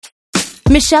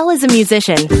Michelle is a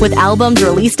musician with albums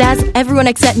released as Everyone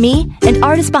Except Me and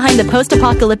artist behind the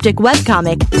post-apocalyptic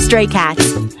webcomic Stray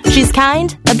Cats. She's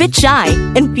kind, a bit shy,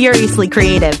 and furiously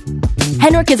creative.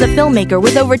 Henrik is a filmmaker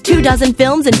with over 24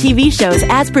 films and TV shows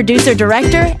as producer,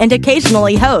 director, and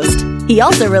occasionally host. He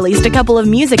also released a couple of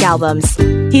music albums.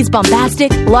 He's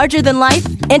bombastic, larger than life,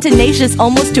 and tenacious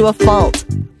almost to a fault.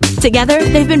 Together,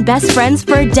 they've been best friends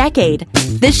for a decade.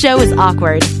 This show is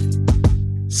awkward.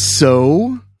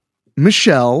 So,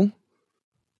 Michelle,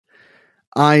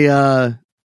 I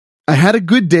had a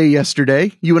good day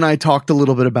yesterday. You and I talked a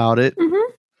little bit about it.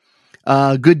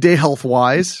 Good day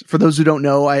health-wise. For those who don't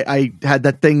know, I had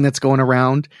that thing that's going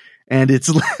around, and it's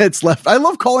left. I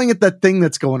love calling it that thing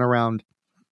that's going around.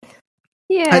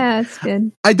 Yeah, it's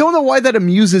good. I don't know why that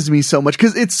amuses me so much,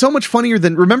 because it's so much funnier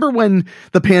than, remember when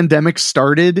the pandemic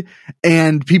started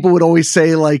and people would always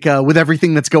say, like, with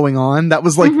everything that's going on, that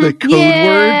was like the code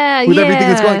word with everything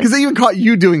that's going on, because they even caught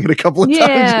you doing it a couple of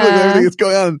times with everything that's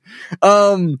going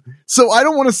on. So I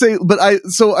don't want to say, but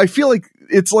I feel like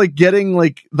it's like getting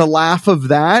like the laugh of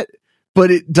that,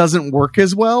 but it doesn't work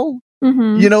as well.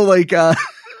 You know, like,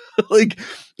 like,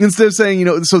 instead of saying, you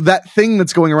know, so that thing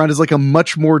that's going around is like a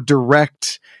much more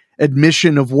direct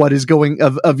admission of what is going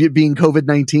of it being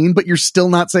COVID-19, but you're still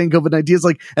not saying COVID-19. It's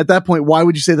like, at that point, why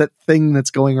would you say that thing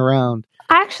that's going around?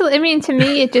 Actually, I mean, to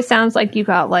me, it just sounds like you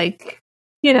got like,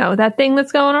 you know, that thing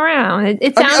that's going around.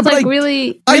 It sounds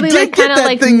really I did like kind of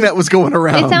like thing that was going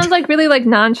around. It sounds like really like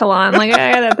nonchalant, like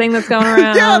I got that thing that's going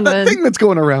around. Yeah, that thing that's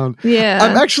going around. Yeah,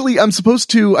 I'm supposed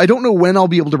to. I don't know when I'll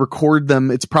be able to record them.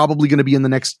 It's probably going to be in the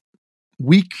next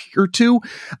week or two,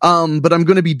 but I'm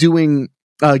going to be doing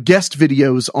guest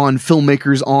videos on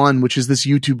Filmmakers On, which is this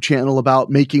YouTube channel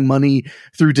about making money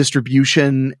through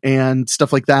distribution and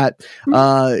stuff like that.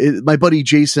 My buddy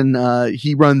Jason,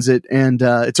 he runs it, and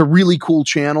it's a really cool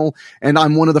channel, and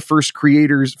I'm one of the first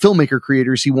filmmaker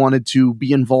creators he wanted to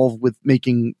be involved with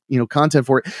making, you know, content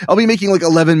for it. I'll be making like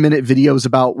 11-minute videos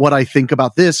about what I think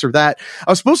about this or that.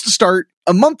 I was supposed to start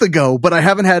a month ago, but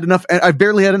I've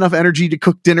barely had enough energy to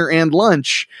cook dinner and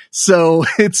lunch. So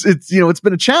it's, you know, it's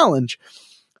been a challenge.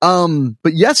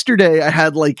 But yesterday I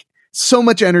had like so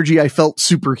much energy. I felt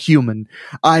superhuman.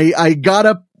 I got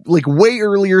up like way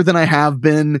earlier than I have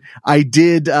been. I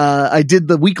did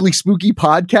the weekly spooky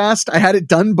podcast. I had it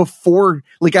done before,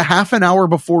 like a half an hour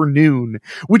before noon,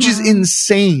 which is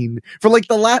insane for like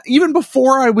even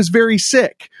before I was very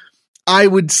sick. I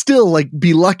would still like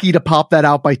be lucky to pop that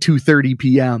out by 2:30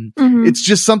 p.m. It's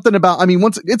just something about, I mean,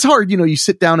 once it's hard, you know, you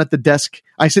sit down at the desk.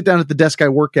 I sit down at the desk I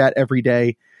work at every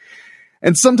day.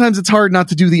 And sometimes it's hard not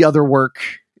to do the other work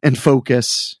and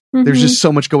focus. There's just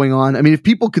so much going on. I mean, if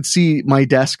people could see my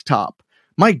desktop,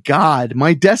 my God,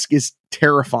 my desk is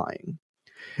terrifying.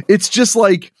 It's just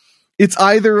like, it's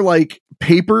either like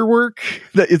paperwork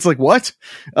that it's like, what?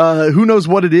 Who knows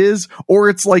what it is? Or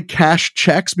it's like cash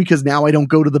checks, because now I don't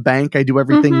go to the bank. I do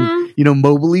everything, you know,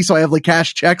 mobily. So I have like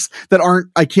cash checks that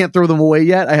I can't throw them away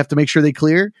yet. I have to make sure they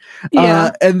clear.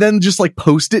 And then just like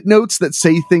Post-it notes that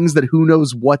say things that who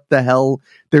knows what the hell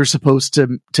they're supposed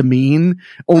to mean.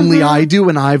 Only I do.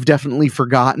 And I've definitely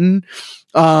forgotten.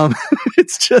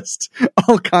 It's just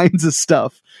all kinds of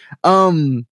stuff.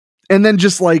 And then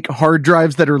just like hard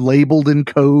drives that are labeled in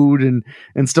code and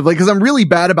stuff, like, because I'm really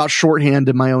bad about shorthand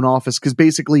in my own office, because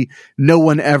basically no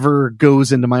one ever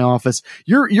goes into my office.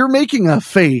 You're making a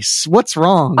face. What's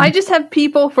wrong? I just have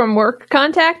people from work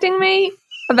contacting me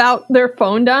about their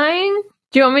phone dying.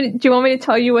 Do you want me to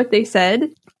tell you what they said?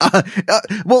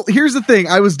 Well, here's the thing.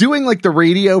 I was doing like the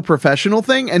radio professional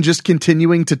thing and just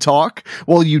continuing to talk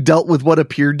while you dealt with what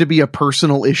appeared to be a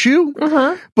personal issue.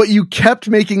 But you kept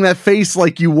making that face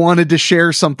like you wanted to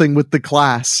share something with the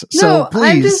class. So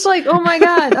please. I'm just like, oh my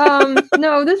God.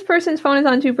 No, this person's phone is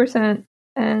on 2%.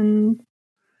 And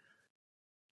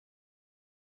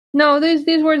no,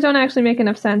 these words don't actually make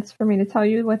enough sense for me to tell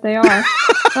you what they are.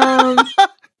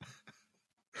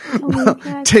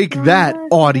 Take that,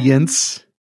 audience.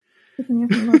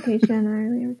 Location. I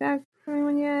really haven't back for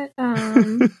anyone yet.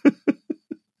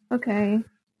 Okay.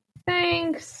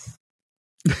 Thanks.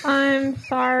 I'm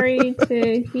sorry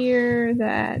to hear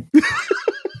that.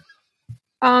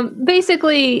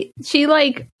 Basically, she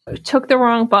like took the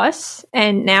wrong bus,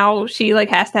 and now she like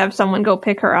has to have someone go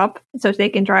pick her up so they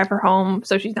can drive her home,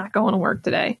 so she's not going to work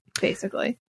today.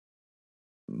 Basically.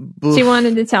 She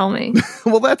wanted to tell me.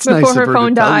 Well, that's before nice of her her phone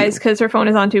to tell dies, you. because her phone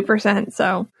is on 2%.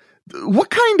 So, what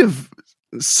kind of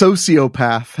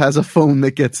sociopath has a phone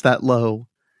that gets that low?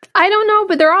 I don't know,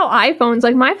 but they're all iPhones.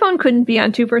 Like, my phone couldn't be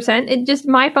on 2%.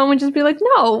 My phone would just be like,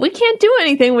 no, we can't do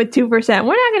anything with 2%. We're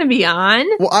not going to be on.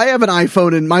 Well, I have an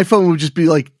iPhone, and my phone would just be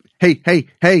like,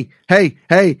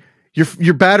 hey,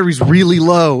 your battery's really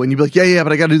low. And you'd be like, yeah,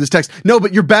 but I got to do this text. No,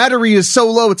 but your battery is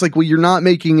so low. It's like, well, you're not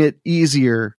making it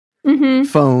easier,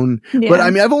 phone. Yeah. But I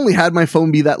mean, I've only had my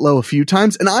phone be that low a few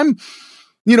times, and I'm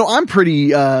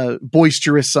pretty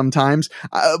boisterous sometimes.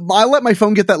 I let my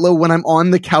phone get that low when I'm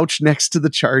on the couch next to the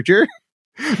charger.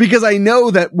 Because I know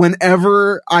that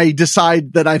whenever I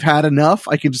decide that I've had enough,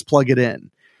 I can just plug it in.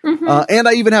 And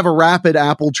I even have a rapid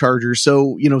Apple charger.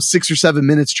 So, 6 or 7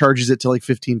 minutes charges it to like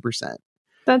 15%.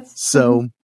 That's so,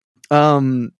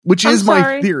 which is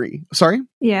my theory. Sorry?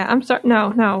 Yeah, I'm sorry.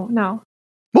 No.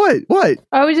 What?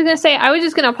 I was just going to say, I was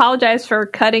just going to apologize for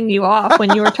cutting you off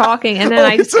when you were talking, and then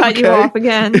I just cut you off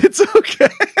again. It's okay.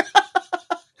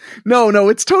 No,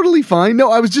 it's totally fine.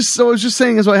 No, I was just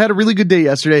saying, I had a really good day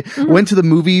yesterday. Went to the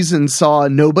movies and saw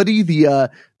Nobody, the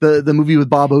movie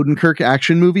with Bob Odenkirk,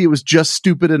 action movie. It was just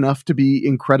stupid enough to be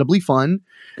incredibly fun.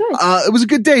 Good. It was a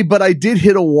good day, but I did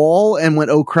hit a wall and went,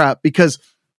 oh crap, because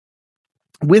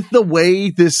with the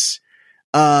way this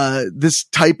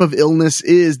type of illness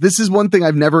is, this is one thing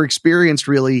I've never experienced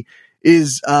really,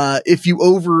 is if you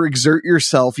overexert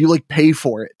yourself, you like pay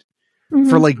for it.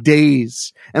 For like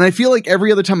days. And I feel like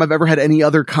every other time I've ever had any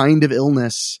other kind of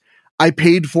illness, I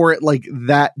paid for it like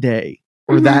that day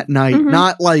or that night,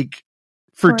 not like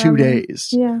for 2 days.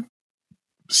 Yeah.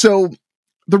 So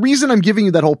the reason I'm giving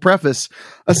you that whole preface,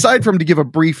 aside from to give a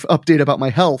brief update about my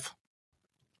health,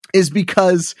 is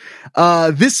because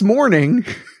this morning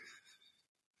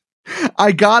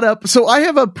I got up. So I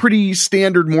have a pretty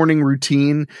standard morning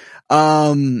routine.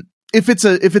 If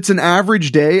it's an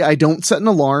average day, I don't set an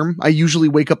alarm. I usually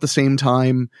wake up the same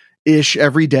time ish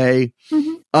every day.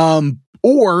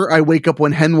 Or I wake up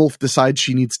when Henwolf decides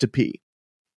she needs to pee,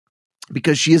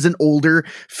 because she is an older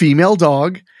female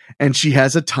dog and she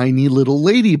has a tiny little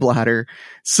lady bladder.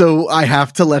 So I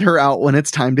have to let her out when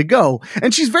it's time to go.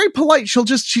 And she's very polite. She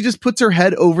just puts her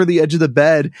head over the edge of the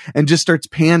bed and just starts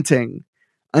panting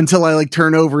until I like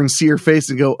turn over and see her face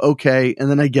and go, okay. And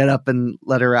then I get up and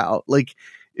let her out. Like,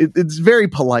 it's very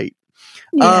polite.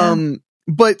 Yeah.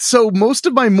 But so most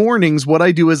of my mornings, what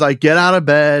I do is I get out of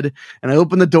bed and I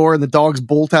open the door and the dogs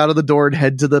bolt out of the door and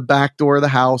head to the back door of the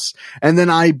house. And then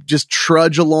I just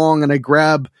trudge along and I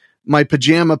grab my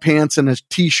pajama pants and a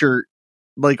t-shirt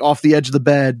like off the edge of the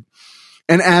bed.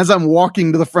 And as I'm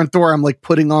walking to the front door, I'm like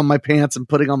putting on my pants and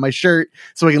putting on my shirt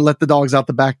so I can let the dogs out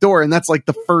the back door. And that's like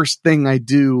the first thing I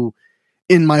do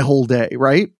in my whole day.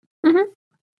 Right.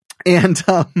 And,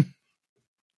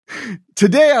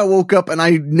 today I woke up and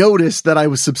I noticed that I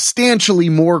was substantially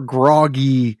more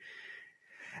groggy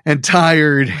and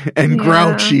tired and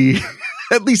grouchy,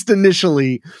 at least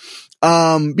initially.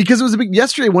 Because it was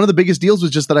yesterday, one of the biggest deals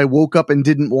was just that I woke up and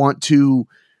didn't want to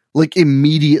like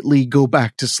immediately go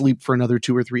back to sleep for another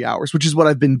 2 or 3 hours, which is what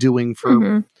I've been doing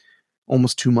for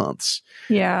almost 2 months.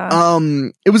 Yeah.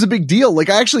 It was a big deal. Like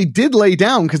I actually did lay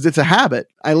down because it's a habit.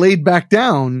 I laid back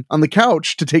down on the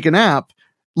couch to take a nap,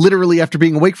 literally after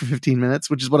being awake for 15 minutes,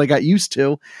 which is what I got used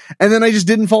to. And then I just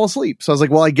didn't fall asleep. So I was like,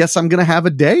 well, I guess I'm going to have a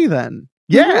day then.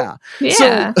 Yeah.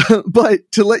 Yeah. So,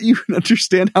 but to let you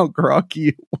understand how groggy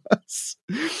it was.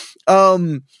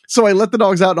 So I let the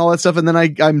dogs out and all that stuff. And then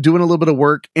I'm doing a little bit of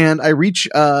work and I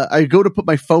go to put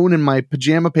my phone in my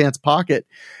pajama pants pocket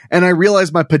and I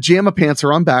realize my pajama pants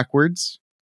are on backwards.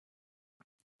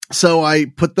 So I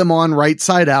put them on right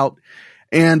side out.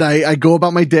 And I go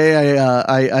about my day.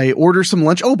 I order some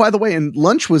lunch. Oh, by the way, and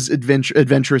lunch was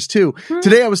adventurous too.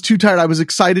 Today I was too tired. I was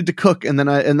excited to cook, and then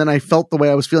I felt the way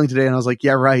I was feeling today, and I was like,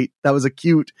 yeah, right. That was a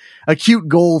cute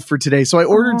goal for today. So I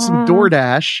ordered some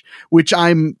DoorDash, which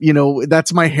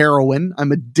that's my heroin.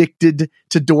 I'm addicted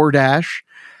to DoorDash,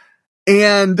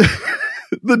 and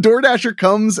the DoorDasher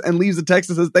comes and leaves a text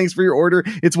and says, "Thanks for your order.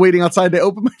 It's waiting outside." I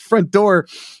open my front door,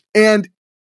 and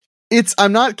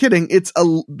I'm not kidding.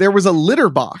 There was a litter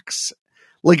box,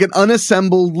 like an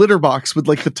unassembled litter box with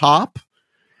like the top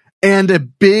and a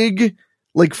big,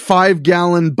 like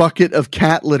 5-gallon bucket of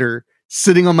cat litter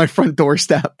sitting on my front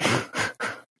doorstep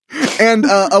and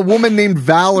a woman named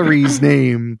Valerie's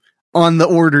name on the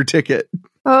order ticket.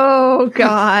 Oh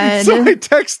God. So I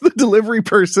text the delivery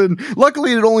person.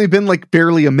 Luckily it had only been like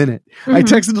barely a minute. I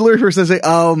text the delivery person and say,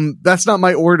 that's not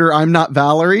my order. I'm not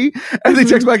Valerie. And they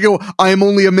text back and go, I am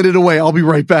only a minute away. I'll be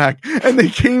right back. And they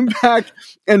came back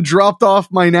and dropped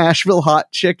off my Nashville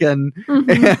hot chicken.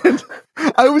 And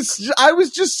I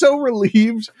was just so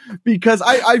relieved because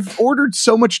I've ordered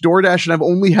so much DoorDash and I've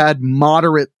only had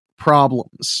moderate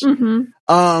problems.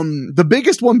 The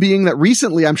biggest one being that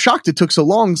recently, I'm shocked it took so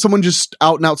long, someone just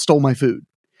out and out stole my food.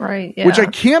 Right. Yeah. Which I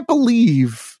can't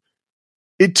believe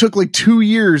it took like 2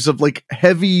 years of like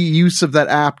heavy use of that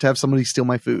app to have somebody steal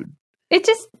my food.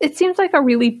 It seems like a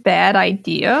really bad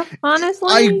idea, honestly.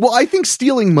 I think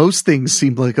stealing most things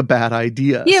seemed like a bad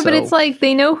idea. Yeah, but it's like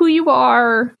they know who you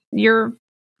are. You're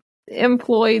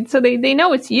employed, so they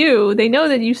know it's you. They know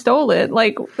that you stole it.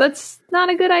 Like, that's not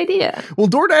a good idea. Well,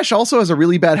 DoorDash also has a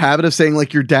really bad habit of saying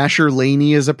like your Dasher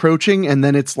Laney is approaching, and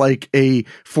then it's like a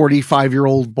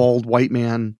 45-year-old bald white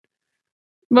man.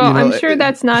 Well, I'm sure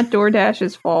that's not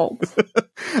DoorDash's fault.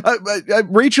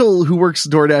 Rachel, who works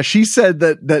DoorDash, she said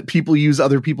that people use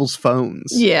other people's phones.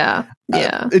 Yeah.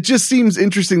 It just seems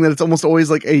interesting that it's almost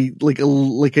always like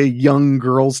a young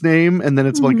girl's name, and then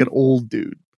it's like an old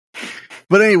dude.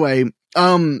 But anyway,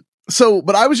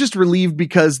 but I was just relieved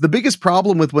because the biggest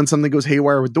problem with when something goes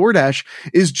haywire with DoorDash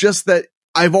is just that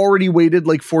I've already waited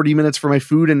like 40 minutes for my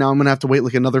food, and now I'm going to have to wait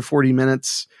like another 40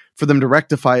 minutes for them to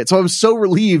rectify it. So I was so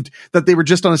relieved that they were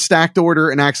just on a stacked order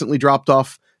and accidentally dropped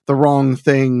off the wrong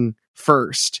thing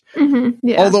first.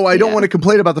 Yeah, although I don't want to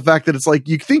complain about the fact that it's like,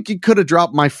 you think you could have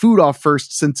dropped my food off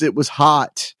first since it was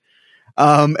hot.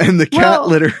 And the cat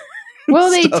litter.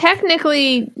 Well, they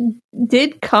technically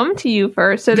did come to you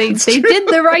first, so they did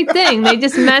the right thing. They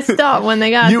just messed up when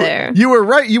they got there. You were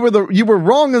right. You were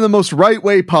wrong in the most right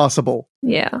way possible.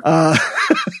 Yeah.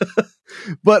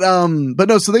 But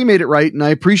no, so they made it right, and I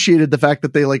appreciated the fact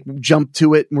that they like jumped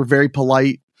to it and were very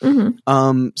polite.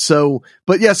 So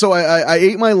I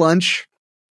ate my lunch,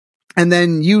 and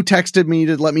then you texted me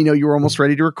to let me know you were almost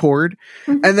ready to record.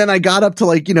 And then I got up to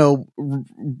like,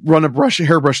 run a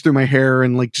hairbrush through my hair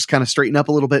and like just kind of straighten up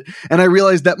a little bit. And I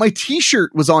realized that my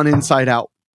t-shirt was on inside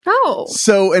out. Oh.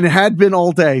 So, and it had been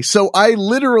all day. So I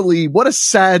literally, what a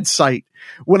sad sight.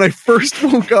 When I first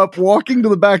woke up walking to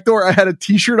the back door, I had a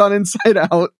t-shirt on inside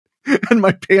out and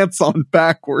my pants on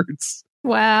backwards.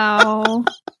 Wow.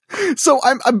 So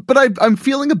I'm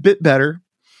feeling a bit better.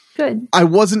 Good. I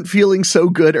wasn't feeling so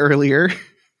good earlier.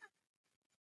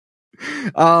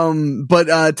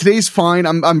 But today's fine.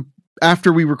 I'm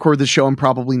after we record the show, I'm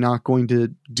probably not going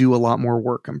to do a lot more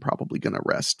work. I'm probably going to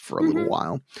rest for a little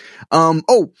while.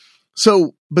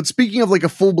 But speaking of like a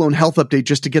full-blown health update,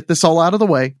 just to get this all out of the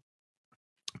way,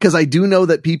 because I do know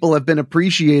that people have been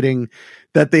appreciating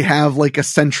that they have like a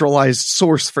centralized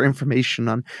source for information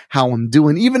on how I'm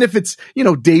doing, even if it's,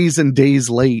 days and days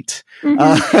late.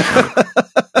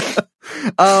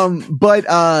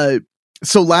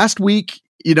 So last week,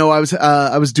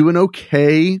 I was doing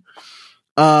okay.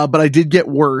 But I did get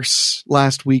worse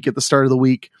last week at the start of the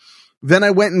week. Then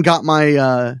I went and got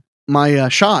my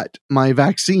shot, my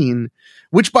vaccine,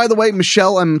 which, by the way,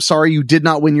 Michelle, I'm sorry you did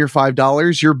not win your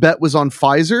 $5. Your bet was on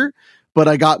Pfizer, but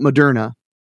I got Moderna.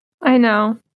 I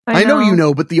know. I know you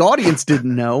know, but the audience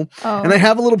didn't know. Oh. And I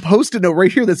have a little Post-it note right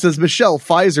here that says, Michelle,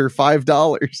 Pfizer,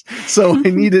 $5. So I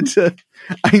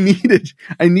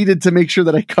needed to make sure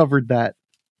that I covered that.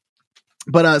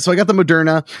 But, so I got the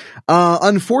Moderna.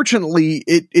 Unfortunately,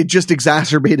 it just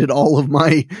exacerbated all of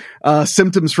my,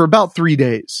 symptoms for about 3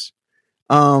 days.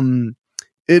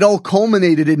 It all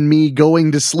culminated in me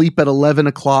going to sleep at 11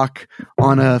 o'clock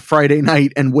on a Friday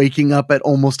night and waking up at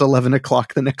almost 11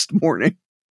 o'clock the next morning.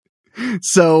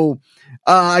 So,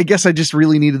 I guess I just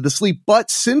really needed the sleep. But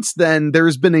since then,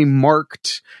 there's been a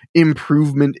marked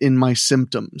improvement in my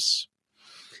symptoms.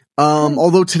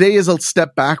 Although today is a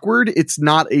step backward, it's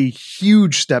not a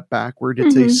huge step backward.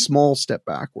 It's a small step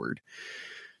backward.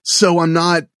 So I'm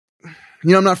not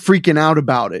freaking out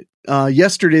about it.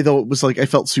 Yesterday though, it was like, I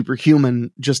felt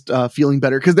superhuman just, feeling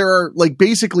better. Cause there are like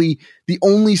basically the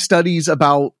only studies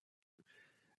about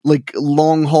like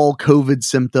long haul COVID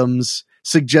symptoms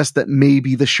suggest that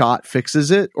maybe the shot fixes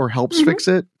it or helps fix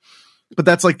it. But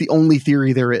that's like the only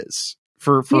theory there is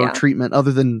for treatment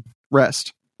other than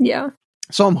rest. Yeah.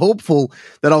 So I'm hopeful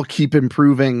that I'll keep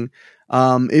improving.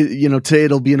 Today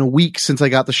it'll be in a week since I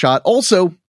got the shot.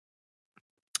 Also,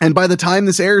 and by the time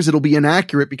this airs, it'll be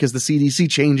inaccurate because the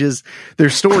CDC changes their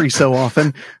story so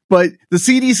often. But the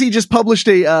CDC just published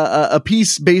a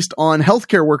piece based on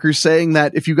healthcare workers saying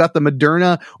that if you got the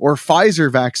Moderna or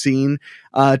Pfizer vaccine,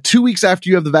 2 weeks after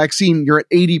you have the vaccine, you're at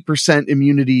 80%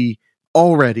 immunity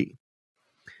already,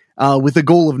 with a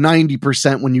goal of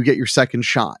 90% when you get your second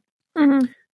shot.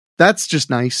 That's just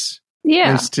nice.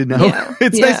 Yeah. Nice to know. Yeah.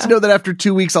 It's nice to know that after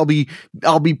 2 weeks, I'll be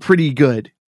pretty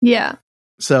good. Yeah.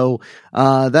 So,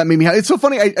 that made me, it's so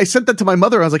funny. I sent that to my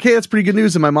mother. I was like, hey, that's pretty good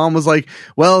news. And my mom was like,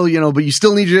 well, but you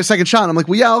still need your second shot. I'm like,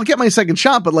 well, yeah, I'll get my second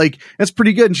shot, but like, that's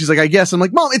pretty good. And she's like, I guess. I'm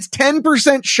like, Mom, it's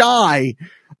 10% shy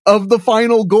of the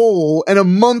final goal and a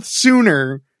month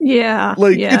sooner. Yeah.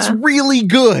 Like, it's really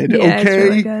good. Yeah, okay. it's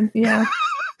really good. Yeah.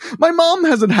 My mom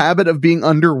has a habit of being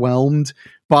underwhelmed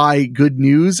by good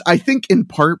news. I think in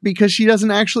part because she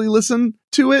doesn't actually listen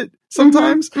to it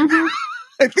sometimes. Mm-hmm.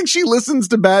 I think she listens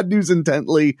to bad news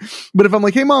intently. But if I'm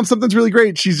like, hey, Mom, something's really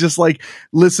great, she's just like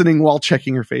listening while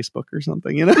checking her Facebook or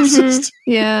something. You know, it's just,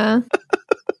 Yeah.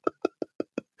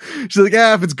 she's like,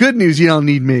 if it's good news, you don't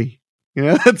need me.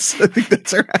 Yeah, I think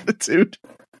that's her attitude.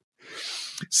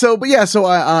 So, but yeah, so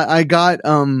I got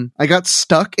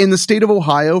stuck in the state of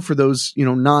Ohio. For those,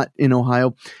 not in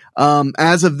Ohio.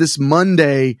 As of this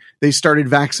Monday, they started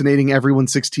vaccinating everyone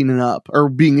 16 and up, or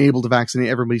being able to vaccinate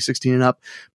everybody 16 and up.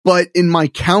 But in my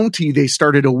county, they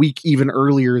started a week even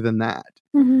earlier than that.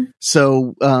 Mm-hmm.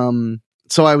 So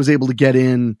I was able to get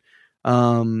in,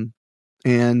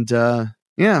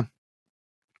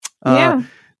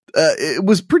 it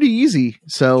was pretty easy.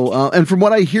 So, and from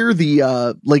what I hear,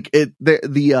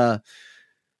 the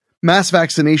mass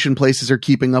vaccination places are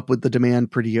keeping up with the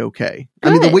demand pretty okay. Good.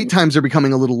 I mean, the wait times are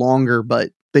becoming a little longer, but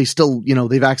they still,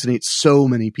 they vaccinate so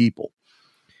many people,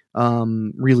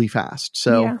 really fast.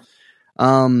 So, I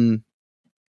don't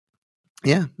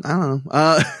know.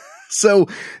 So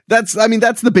that's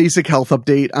the basic health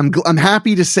update. I'm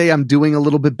happy to say I'm doing a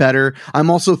little bit better. I'm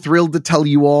also thrilled to tell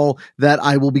you all that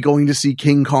I will be going to see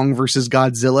King Kong versus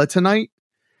Godzilla tonight.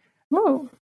 Oh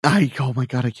my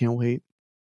God, I can't wait.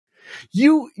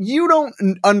 You don't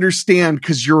understand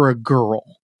because you're a girl.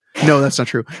 No, that's not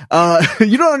true.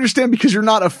 You don't understand because you're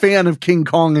not a fan of King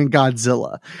Kong and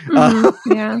Godzilla,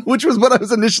 which was what I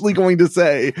was initially going to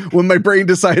say when my brain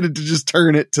decided to just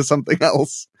turn it to something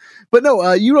else. But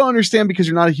no, you don't understand because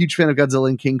you're not a huge fan of Godzilla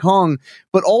and King Kong,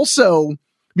 but also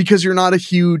because you're not a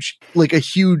huge fan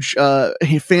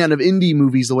of indie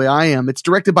movies the way I am. It's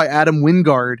directed by Adam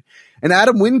Wingard, and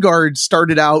Adam Wingard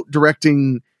started out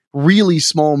directing really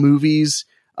small movies.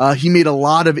 He made a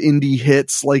lot of indie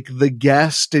hits like The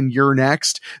Guest and You're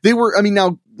Next.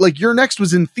 You're Next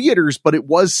was in theaters, but it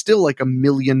was still like $1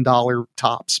 million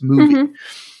tops movie. Mm-hmm.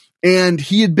 And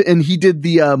he did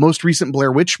the most recent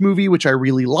Blair Witch movie, which I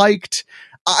really liked.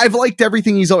 I've liked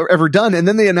everything he's ever done. And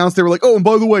then they announced, they were like, oh, and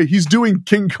by the way, he's doing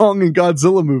King Kong and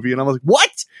Godzilla movie. And I was like,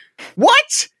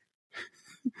 what?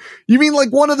 You mean like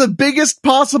one of the biggest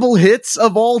possible hits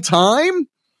of all time?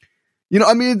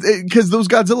 Because those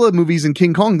Godzilla movies and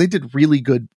King Kong, they did really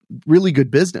good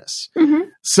business. Mm-hmm.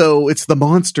 So it's the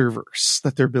MonsterVerse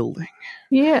that they're building.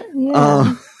 Yeah.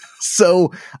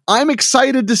 So I'm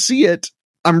excited to see it.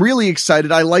 I'm really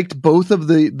excited. I liked both of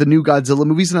the new Godzilla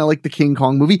movies, and I like the King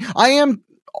Kong movie. I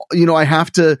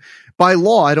have to, by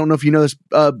law, I don't know if you know this,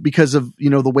 because of,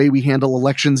 the way we handle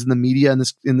elections in the media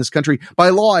in this country. By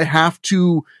law, I have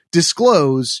to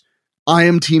disclose I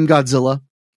am Team Godzilla,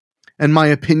 and my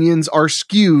opinions are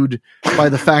skewed by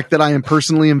the fact that I am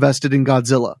personally invested in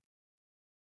Godzilla.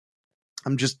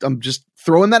 I'm just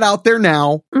throwing that out there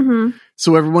now,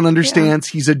 so everyone understands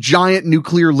he's a giant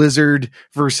nuclear lizard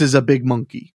versus a big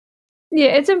monkey. Yeah,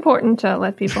 it's important to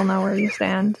let people know where you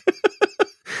stand.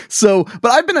 So,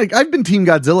 but I've been Team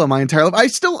Godzilla my entire life. I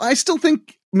still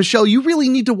think, Michelle, you really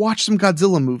need to watch some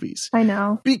Godzilla movies. I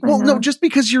know. No, just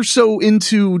because you're so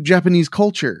into Japanese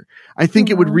culture, I think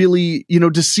it would really,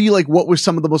 to see like what was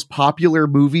some of the most popular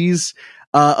movies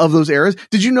of those eras.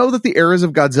 Did you know that the eras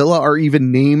of Godzilla are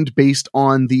even named based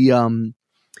on the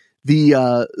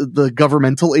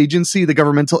governmental agency, the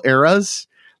governmental eras?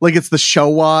 Like it's the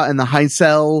Showa and the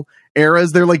Heisei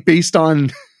eras. They're like based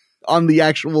on the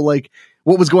actual like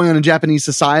what was going on in Japanese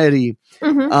society.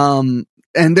 Mm-hmm.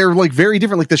 And they're like very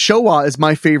different. Like the Showa is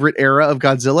my favorite era of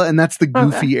Godzilla, and that's the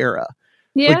goofy era.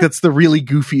 Yeah. Like that's the really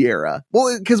goofy era.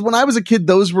 Well, because when I was a kid,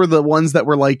 those were the ones that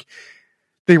were like,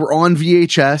 they were on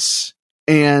VHS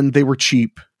and they were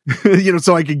cheap,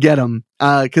 so I could get them.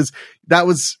 Because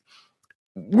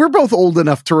we're both old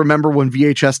enough to remember when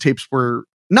VHS tapes were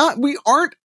we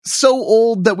aren't so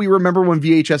old that we remember when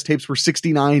VHS tapes were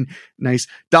 $69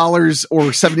 or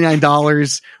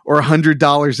 $79 or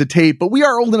 $100 a tape, but we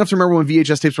are old enough to remember when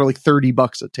VHS tapes were like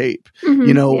 $30 a tape,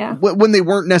 when they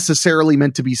weren't necessarily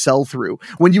meant to be sell through.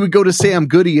 When you would go to Sam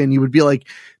Goody and you would be like,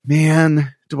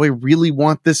 man, do I really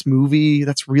want this movie?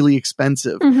 That's really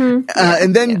expensive.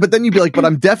 Mm-hmm. But then you'd be like, but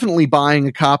I'm definitely buying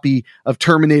a copy of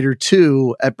Terminator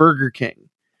 2 at Burger King.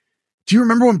 Do you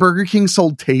remember when Burger King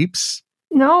sold tapes?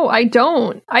 No, I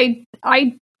don't.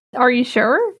 Are you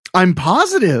sure? I'm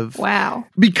positive. Wow.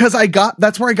 Because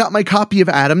that's where I got my copy of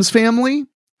Addams Family.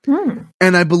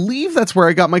 And I believe that's where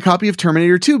I got my copy of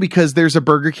Terminator 2, because there's a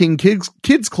Burger King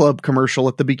Kids Club commercial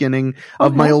at the beginning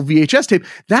of my old VHS tape.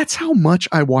 That's how much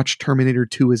I watched Terminator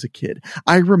 2 as a kid.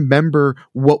 I remember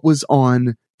what was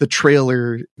on the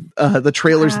trailers at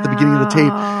the beginning of the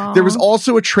tape. There was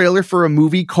also a trailer for a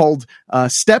movie called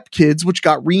Step Kids, which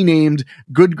got renamed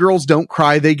Good Girls Don't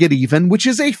Cry, They Get Even, which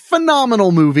is a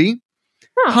phenomenal movie.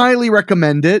 Highly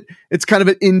recommend it. It's kind of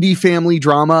an indie family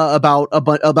drama about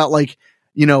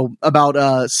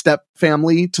step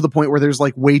family, to the point where there's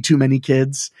like way too many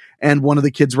kids, and one of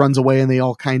the kids runs away and they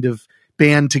all kind of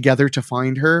band together to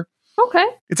find her. Okay.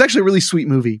 It's actually a really sweet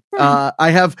movie.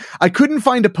 I couldn't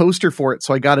find a poster for it,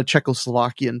 so I got a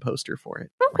Czechoslovakian poster for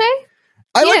it. Okay.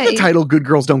 I like the title Good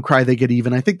Girls Don't Cry, They Get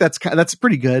Even. I think that's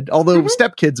pretty good. Although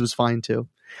Step Kids was fine too.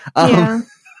 I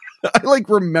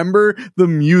remember the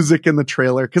music in the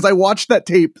trailer because I watched that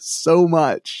tape so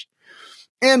much.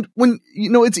 And when,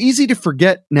 it's easy to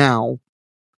forget now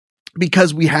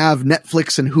because we have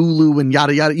Netflix and Hulu and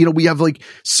yada, yada, we have like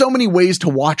so many ways to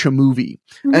watch a movie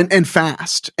and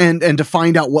fast and to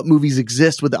find out what movies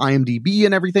exist with the IMDb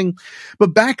and everything.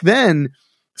 But back then,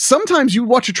 sometimes you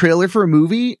would watch a trailer for a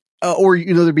movie or,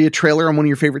 there'd be a trailer on one of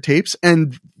your favorite tapes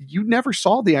and you never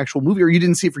saw the actual movie, or you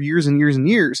didn't see it for years and years and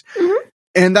years.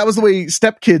 And that was the way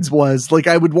Step Kids was. Like,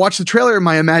 I would watch the trailer and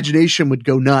my imagination would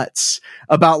go nuts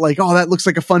about like, oh, that looks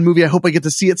like a fun movie. I hope I get to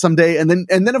see it someday. And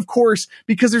then of course,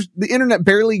 because the internet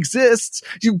barely exists,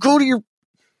 you go to your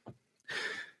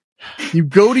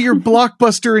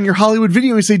Blockbuster and your Hollywood Video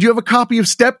and you say, do you have a copy of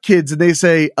Step Kids? And they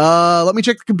say, let me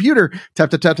check the computer. Tap,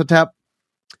 tap, tap, tap, tap.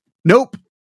 Nope.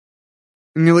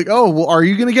 And you're like, oh, well, are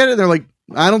you going to get it? And they're like,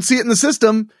 I don't see it in the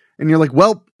system. And you're like,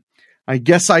 well, I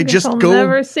guess I'll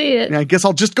never see it. I guess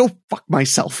I'll just go fuck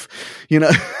myself, and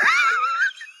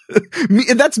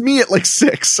that's me at like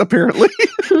 6, apparently.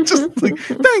 Just like,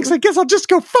 thanks. I guess I'll just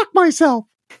go fuck myself,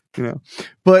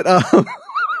 But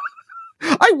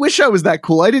I wish I was that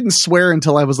cool. I didn't swear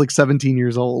until I was like 17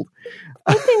 years old.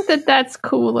 I think that's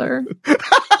cooler.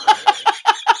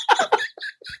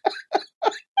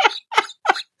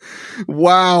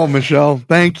 Wow, Michelle.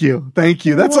 Thank you.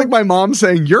 That's like my mom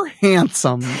saying, "You're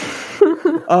handsome."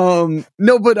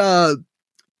 No, but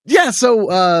yeah.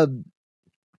 So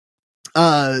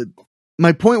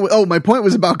my point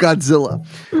was about Godzilla.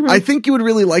 I think you would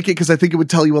really like it because I think it would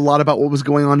tell you a lot about what was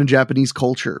going on in Japanese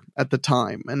culture at the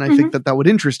time, and I think that would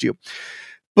interest you.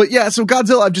 But yeah, so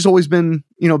Godzilla, I've just always been,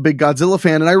 a big Godzilla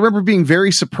fan, and I remember being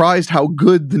very surprised how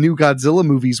good the new Godzilla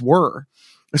movies were.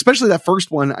 Especially that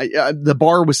first one, the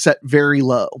bar was set very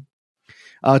low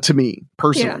to me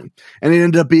personally, and it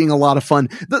ended up being a lot of fun.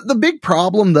 The big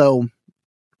problem, though,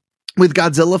 with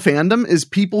Godzilla fandom is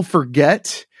people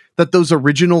forget that those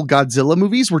original Godzilla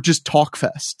movies were just talk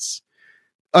fests.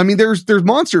 I mean, there's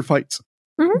monster fights,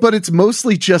 but it's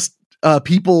mostly just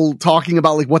people talking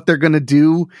about like what they're going to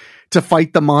do to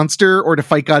fight the monster or to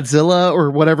fight Godzilla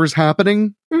or whatever's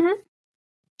happening.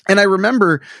 And I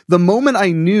remember the moment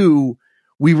I knew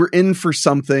we were in for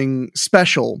something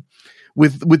special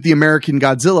with the American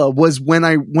Godzilla was when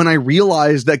I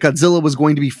realized that Godzilla was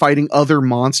going to be fighting other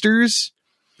monsters,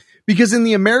 because in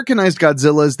the Americanized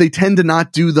Godzillas, they tend to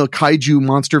not do the kaiju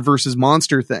monster versus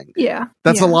monster thing. Yeah.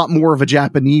 That's a lot more of a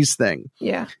Japanese thing.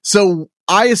 Yeah. So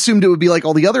I assumed it would be like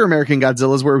all the other American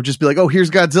Godzillas where it would just be like, oh, here's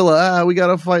Godzilla. We got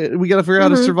to fight. We got to figure out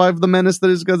how to survive the menace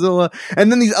that is Godzilla.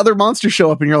 And then these other monsters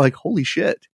show up and you're like, holy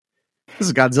shit, this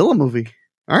is a Godzilla movie.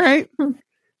 All right.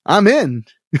 I'm in.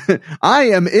 I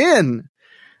am in.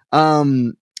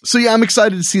 So yeah, I'm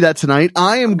excited to see that tonight.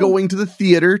 I am going to the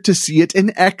theater to see it in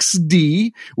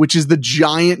XD, which is the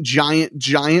giant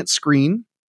screen.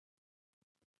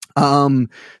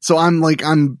 So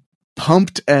I'm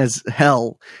pumped as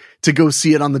hell to go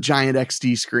see it on the giant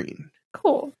XD screen.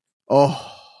 Cool.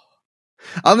 Oh,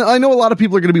 I know a lot of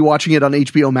people are going to be watching it on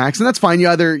HBO Max, and that's fine. You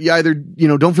either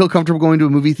don't feel comfortable going to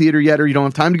a movie theater yet, or you don't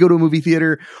have time to go to a movie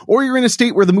theater, or you're in a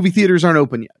state where the movie theaters aren't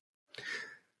open yet.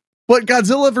 But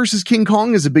Godzilla versus King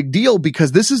Kong is a big deal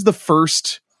because this is the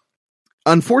first.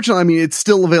 Unfortunately, I mean, it's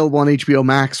still available on HBO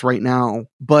Max right now,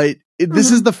 but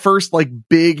this is the first like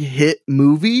big hit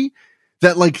movie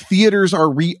that like theaters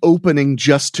are reopening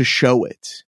just to show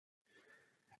it.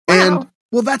 Wow. And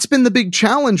well, that's been the big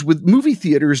challenge with movie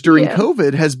theaters during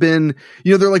COVID has been,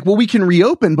 they're like, well, we can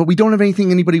reopen, but we don't have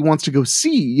anything anybody wants to go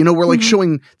see. We're like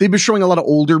they've been showing a lot of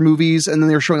older movies and then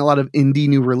they're showing a lot of indie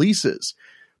new releases.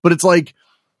 But it's like,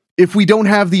 if we don't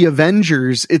have the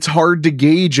Avengers, it's hard to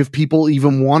gauge if people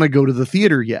even want to go to the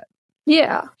theater yet.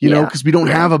 Yeah. Because we don't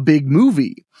have a big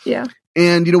movie. Yeah.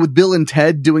 And, with Bill and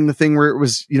Ted doing the thing where it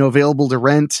was, available to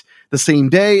rent the same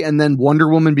day, and then Wonder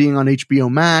Woman being on HBO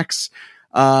Max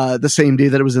the same day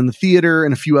that it was in the theater,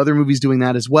 and a few other movies doing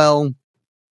that as well.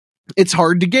 It's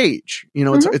hard to gauge,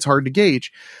 it's hard to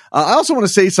gauge. I also want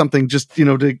to say something just,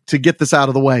 to get this out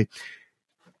of the way.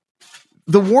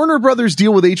 the Warner Brothers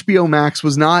deal with HBO Max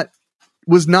was not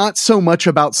so much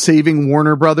about saving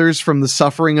Warner Brothers from the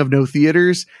suffering of no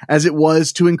theaters as it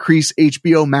was to increase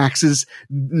HBO Max's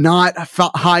not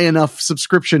high enough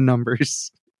subscription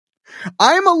numbers.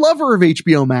 I'm a lover of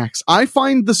HBO Max. I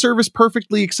find the service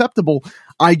perfectly acceptable.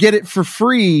 I get it for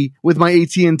free with my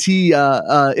AT&T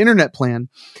internet plan.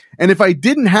 And if I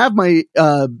didn't have my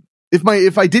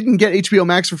if I didn't get HBO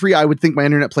Max for free, I would think my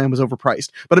internet plan was overpriced.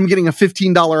 But I'm getting a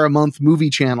 $15 a month movie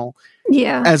channel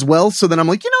as well. So then I'm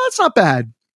like, that's not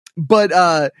bad. But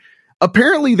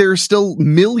apparently there are still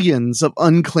millions of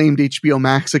unclaimed HBO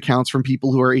Max accounts from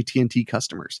people who are AT&T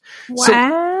customers. Wow.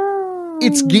 So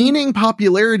it's gaining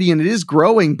popularity and it is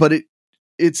growing, but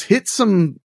it's hit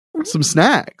some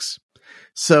snags.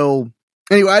 So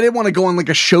anyway, I didn't want to go on like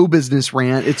a show business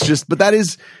rant. It's just, but that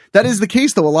is the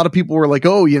case though. A lot of people were like,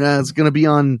 oh, it's going to be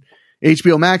on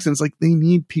HBO Max. And it's like, they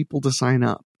need people to sign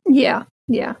up. Yeah.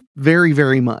 Yeah. Very,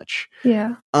 very much.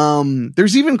 Yeah.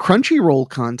 There's even Crunchyroll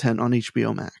content on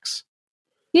HBO Max.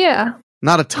 Yeah.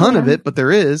 Not a ton of it, but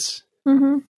there is.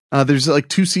 Mm-hmm. There's like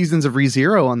 2 seasons of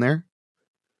ReZero on there.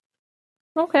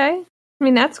 Okay. I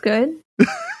mean, that's good.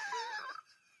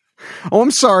 Oh,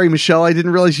 I'm sorry, Michelle. I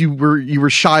didn't realize you were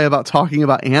shy about talking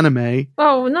about anime.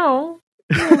 Oh, no.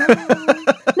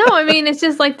 No, I mean, it's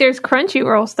just like there's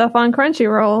Crunchyroll stuff on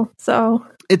Crunchyroll, so.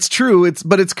 It's true.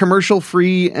 But it's commercial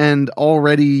free and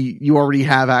you already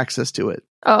have access to it.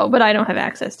 Oh, but I don't have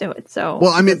access to it, so.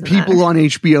 Well, I mean, people matter. On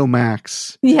HBO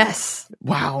Max. Yes.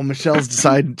 Wow, Michelle's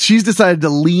decided to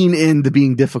lean into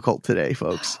being difficult today,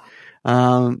 folks.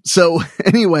 So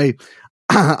anyway,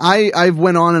 I've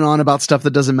went on and on about stuff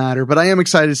that doesn't matter, but I am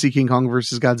excited to see King Kong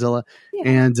versus Godzilla.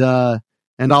 Yeah.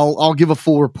 And I'll give a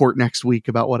full report next week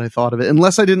about what I thought of it,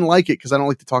 unless I didn't like it, because I don't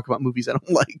like to talk about movies I don't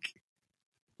like.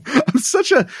 I'm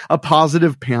such a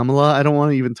positive Pamela. I don't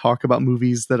want to even talk about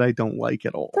movies that I don't like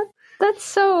at all. That's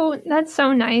so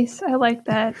nice. I like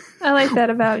that. I like that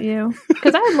about you,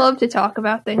 because I love to talk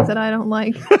about things that I don't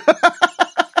like.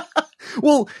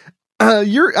 Well,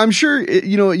 I'm sure,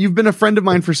 you've been a friend of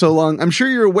mine for so long. I'm sure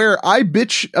you're aware I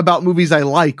bitch about movies I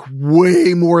like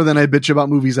way more than I bitch about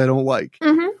movies I don't like.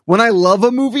 Mm-hmm. When I love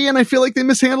a movie and I feel like they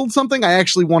mishandled something, I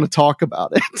actually want to talk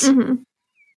about it. Mm-hmm.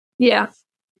 Yeah.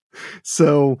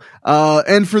 So,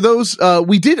 and for those,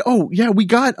 we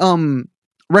got,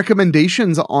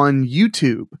 recommendations on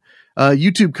YouTube,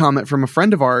 YouTube comment from a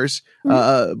friend of ours,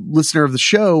 listener of the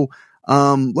show.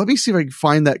 Let me see if I can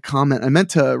find that comment. I meant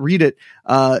to read it.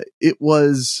 It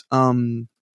was, in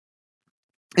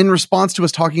response to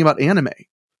us talking about anime.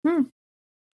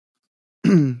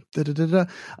 Lord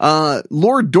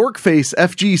Dorkface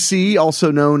FGC,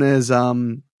 also known as,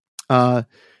 oh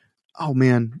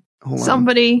man, hold on.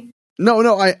 Somebody.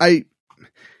 No, I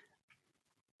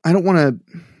don't want to.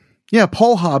 Yeah,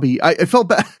 Paul Hobby. I felt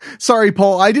bad. Sorry,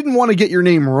 Paul. I didn't want to get your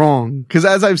name wrong, because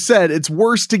as I've said, it's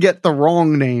worse to get the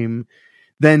wrong name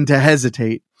than to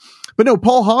hesitate. But no,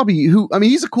 Paul Hobby,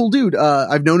 he's a cool dude.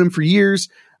 I've known him for years.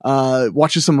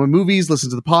 Watches some of my movies,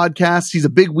 listens to the podcast. He's a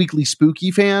big Weekly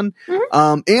Spooky fan.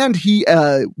 Mm-hmm. And he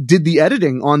did the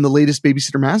editing on the latest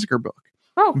Babysitter Massacre book.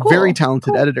 Oh, cool. Very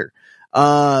talented editor.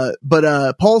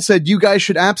 But Paul said you guys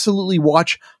should absolutely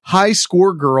watch High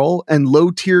Score Girl and Low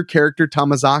Tier Character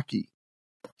Tamazaki.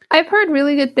 I've heard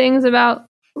really good things about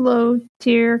Low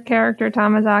Tier Character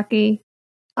Tamazaki.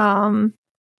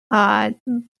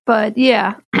 But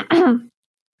yeah,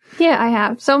 yeah, I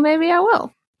have. So maybe I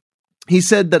will. He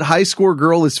said that High Score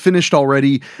Girl is finished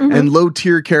already, mm-hmm. and Low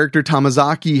Tier Character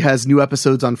Tamazaki has new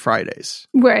episodes on Fridays.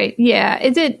 Right. Yeah.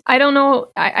 Is it? I don't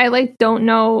know. I don't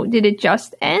know. Did it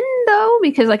just end though?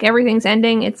 Because like everything's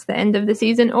ending. It's the end of the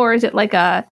season, or is it like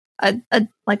a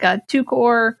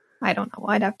 2-core? I don't know.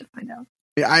 I'd have to find out.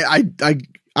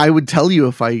 I would tell you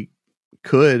if I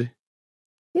could.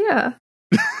 Yeah.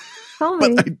 Tell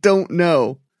me. But I don't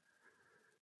know.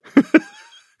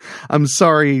 I'm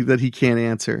sorry that he can't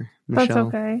answer, Michelle.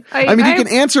 That's okay. I mean, he can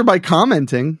answer by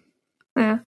commenting.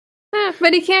 Yeah.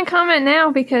 But he can't comment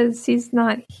now because he's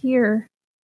not here.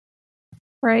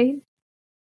 Right?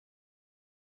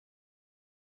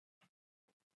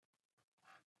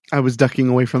 I was ducking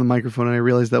away from the microphone and I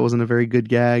realized that wasn't a very good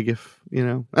gag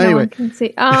Anyway. No one can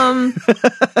see.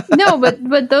 No,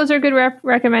 but those are good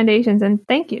recommendations and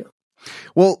thank you.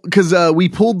 Well, because we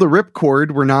pulled the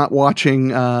ripcord, we're not watching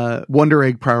Wonder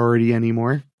Egg Priority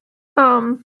anymore.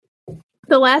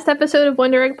 The last episode of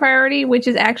Wonder Egg Priority, which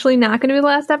is actually not going to be the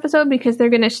last episode because they're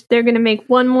gonna make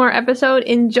one more episode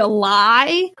in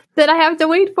July that I have to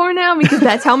wait for now because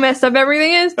that's how messed up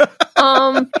everything is.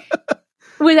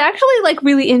 Was actually like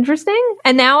really interesting,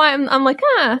 and now I'm like,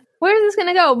 where is this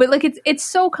going to go? But like,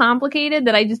 it's so complicated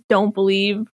that I just don't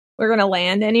believe we're going to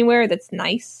land anywhere that's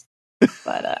nice.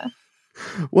 But,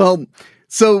 well,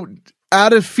 so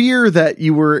out of fear that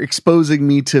you were exposing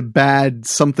me to bad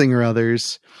something or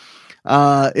others,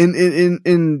 in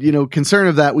concern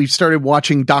of that, we've started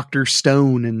watching Dr.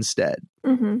 Stone instead,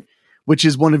 which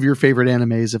is one of your favorite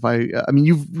animes. I mean,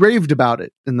 you've raved about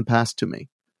it in the past to me.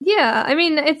 Yeah. I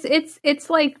mean, it's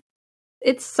like,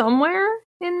 it's somewhere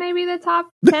in maybe the top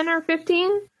 10 or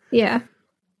 15. Yeah.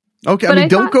 Okay. But I mean,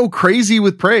 don't go crazy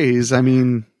with praise. I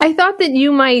mean, I thought that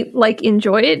you might like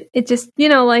enjoy it. It just,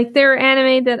 like there are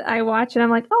anime that I watch and I'm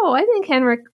like, oh, I think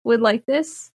Henrik would like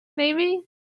this maybe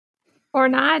or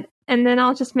not. And then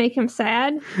I'll just make him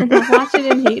sad and he'll watch it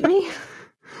and hate me.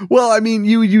 Well, I mean,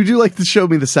 you do like to show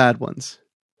me the sad ones.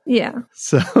 Yeah.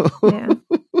 So,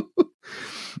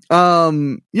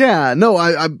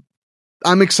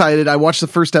 I'm excited. I watched the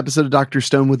first episode of Dr.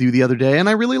 Stone with you the other day and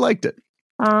I really liked it.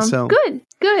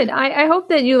 Good. I hope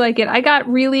that you like it. I got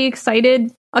really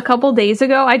excited a couple days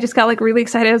ago. I just got like really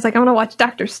excited. I was like, I'm going to watch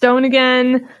Dr. Stone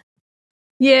again.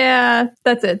 Yeah,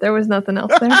 that's it. There was nothing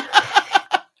else there.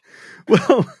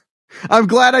 Well, I'm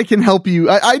glad I can help you.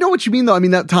 I know what you mean though. I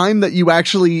mean, that time that you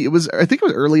actually, I think it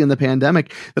was early in the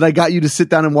pandemic that I got you to sit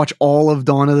down and watch all of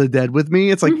Dawn of the Dead with me.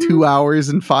 It's like 2 hours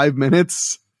and 5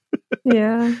 minutes.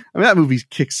 Yeah. I mean, that movie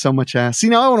kicks so much ass. See,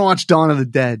 now I want to watch Dawn of the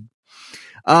Dead.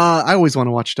 I always want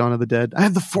to watch Dawn of the Dead. I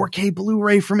have the 4K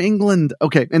Blu-ray from England.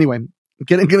 Okay, anyway, I'm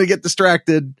gonna get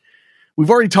distracted. We've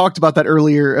already talked about that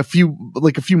earlier, a few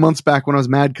months back when I was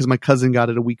mad because my cousin got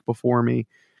it a week before me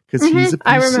because he's a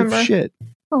piece of shit.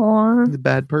 Aww. He's a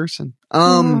bad person.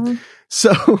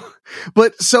 So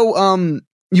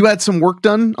you had some work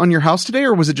done on your house today,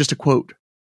 or was it just a quote?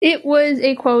 It was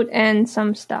a quote and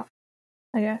some stuff,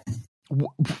 I guess.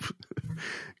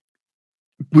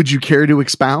 Would you care to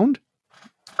expound?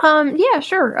 Yeah,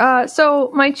 sure.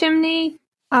 So my chimney,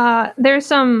 there's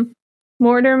some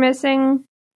mortar missing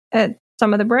at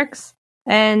some of the bricks,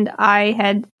 and I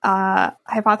had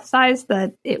hypothesized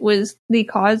that it was the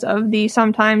cause of the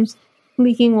sometimes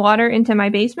leaking water into my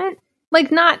basement.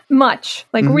 Like not much,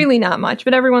 like really not much,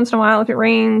 but every once in a while, if it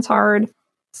rains hard,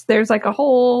 there's like a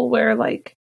hole where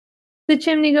like the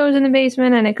chimney goes in the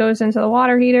basement and it goes into the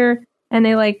water heater, and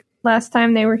they like, last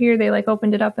time they were here, they like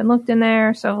opened it up and looked in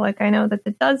there. So like, I know that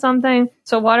it does something.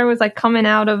 So water was like coming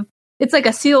out of, it's like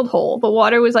a sealed hole, but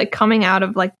water was like coming out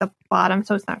of like the bottom.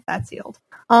 So it's not that sealed.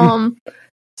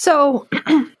 So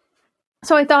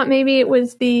I thought maybe it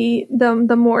was the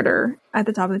mortar at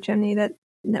the top of the chimney that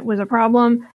was a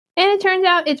problem. And it turns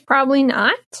out it's probably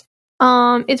not.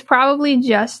 It's probably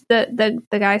just that the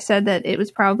guy said that it was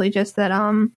probably just that,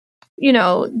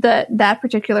 that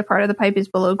particular part of the pipe is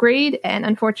below grade, and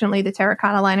unfortunately the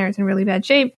terracotta liner is in really bad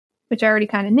shape, which I already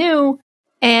kind of knew,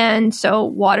 and so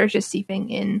water's just seeping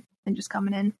in and just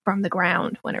coming in from the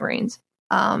ground when it rains,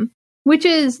 which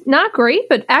is not great,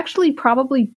 but actually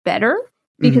probably better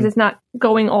because it's not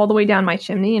going all the way down my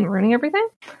chimney and ruining everything.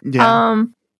 Yeah.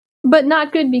 But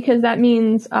not good because that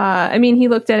means, he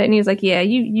looked at it and he was like, yeah,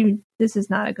 this is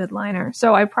not a good liner.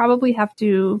 So I probably have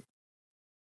to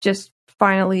just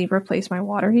finally replace my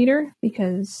water heater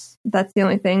because that's the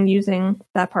only thing using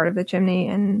that part of the chimney.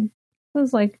 And it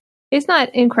was like, it's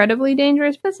not incredibly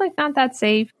dangerous, but it's like not that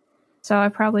safe. So I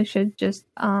probably should just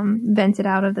vent it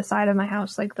out of the side of my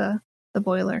house, like the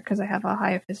boiler, because I have a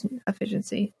high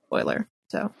efficiency boiler.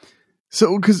 So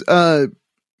because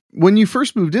when you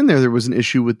first moved in there was an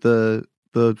issue with the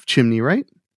chimney, right?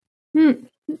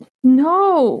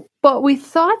 No, but we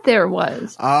thought there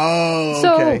was. Oh,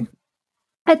 okay. So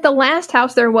at the last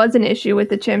house, there was an issue with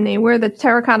the chimney where the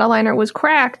terracotta liner was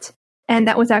cracked, and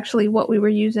that was actually what we were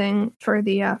using for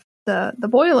the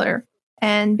boiler.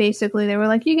 And basically, they were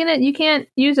like, "You can't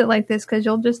use it like this because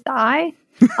you'll just die."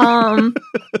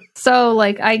 So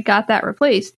like, I got that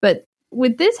replaced. But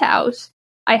with this house,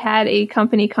 I had a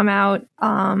company come out,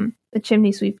 the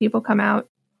chimney sweep people come out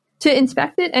to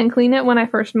inspect it and clean it when I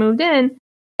first moved in,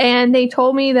 and they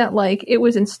told me that like it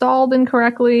was installed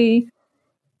incorrectly.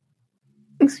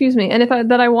 Excuse me. And if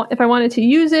I wanted to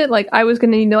use it, like I was going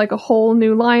to need like a whole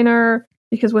new liner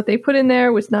because what they put in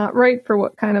there was not right for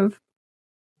what kind of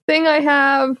thing I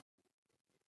have.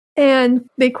 And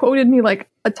they quoted me like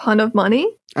a ton of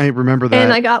money. I remember that.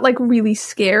 And I got like really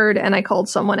scared and I called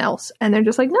someone else and they're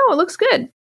just like, no, it looks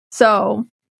good. So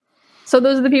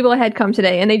those are the people I had come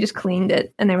today and they just cleaned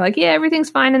it. And they were like, yeah, everything's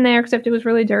fine in there except it was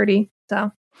really dirty.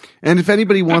 So. And if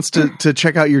anybody wants to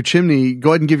check out your chimney,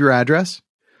 go ahead and give your address.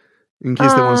 In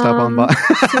case they want to stop on by.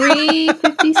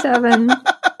 357.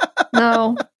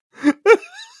 No.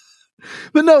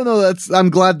 But no, I'm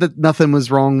glad that nothing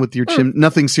was wrong with your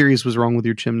nothing serious was wrong with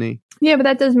your chimney. Yeah, but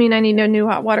that does mean I need a new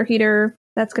hot water heater.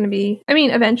 That's going to be,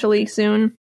 eventually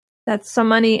soon. That's some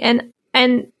money. And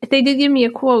they did give me a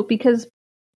quote because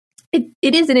it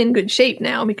isn't in good shape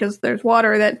now because there's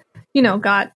water that,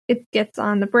 it gets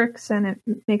on the bricks and it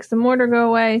makes the mortar go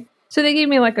away. So they gave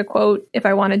me like a quote if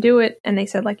I want to do it. And they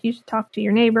said like, you should talk to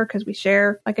your neighbor because we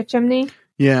share like a chimney.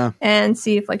 Yeah. And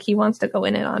see if like he wants to go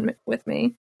in it on with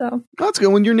me. So that's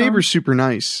good. When your neighbor's super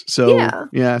nice. So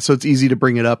yeah. So it's easy to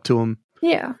bring it up to him.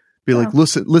 Yeah. Be like,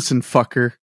 listen,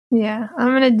 fucker. Yeah. I'm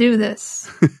going to do this.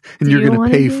 And you're going to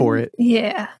pay for it.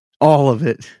 Yeah. All of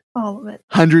it.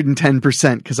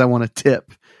 110% because I want a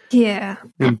tip. Yeah.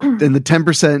 And the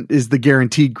 10% is the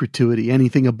guaranteed gratuity.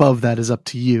 Anything above that is up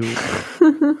to you.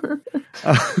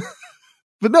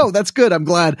 But no, that's good. I'm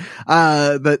glad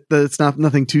that it's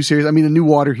nothing too serious. I mean, a new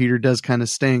water heater does kind of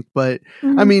stink, but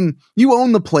I mean, you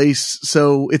own the place,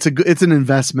 so it's an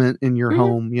investment in your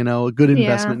home. A good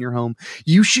investment in your home.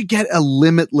 You should get a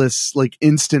limitless, like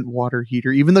instant water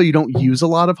heater, even though you don't use a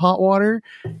lot of hot water.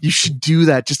 You should do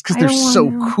that just because they're so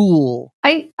cool.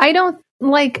 I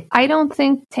don't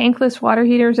think tankless water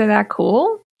heaters are that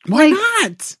cool. Why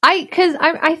not? I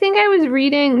think I was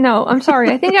reading. No, I'm sorry.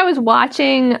 I think I was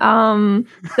watching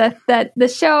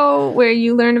the show where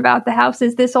you learn about the house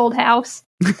is this old house,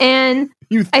 and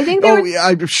I think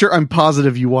I'm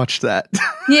positive you watched that.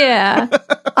 Yeah,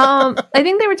 I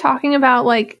think they were talking about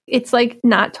like it's like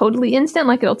not totally instant.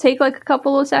 Like it'll take like a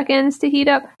couple of seconds to heat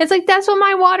up. It's like that's what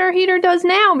my water heater does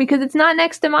now because it's not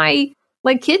next to my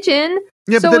like kitchen.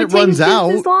 Yeah, so but then it runs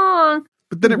out. As long.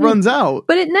 But then it runs out.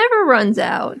 But it never runs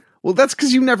out. Well, that's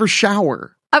because you never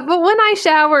shower. But when I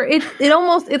shower, it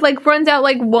like runs out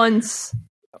like once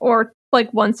or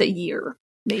like once a year,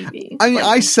 maybe.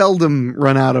 I seldom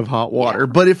run out of hot water. Yeah.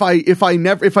 But if I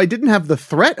didn't have the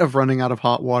threat of running out of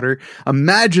hot water,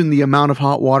 imagine the amount of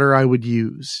hot water I would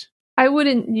use. I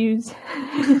wouldn't use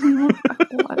hot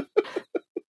water.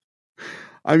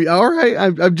 I mean, all right.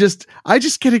 I just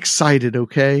get excited.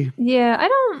 Okay. Yeah,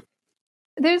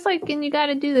 there's like, and you got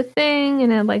to do the thing,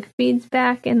 and it like feeds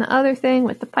back in the other thing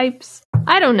with the pipes.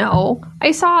 I don't know.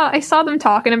 I saw them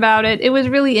talking about it. It was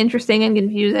really interesting and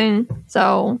confusing.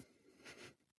 So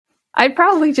I'd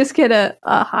probably just get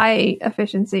a high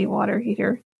efficiency water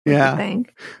heater. Yeah. I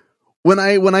think. When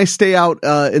I stay out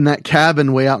in that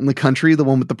cabin way out in the country, the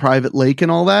one with the private lake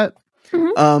and all that.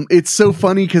 Mm-hmm. It's so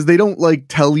funny because they don't like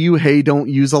tell you, hey, don't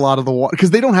use a lot of the water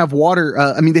because they don't have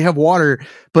water. They have water,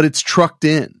 but it's trucked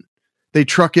in. They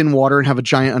truck in water and have a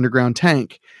giant underground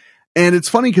tank. And it's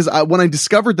funny because when I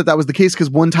discovered that was the case, because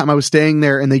one time I was staying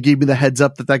there and they gave me the heads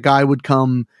up that guy would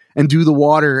come and do the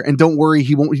water. And don't worry,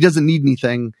 he doesn't need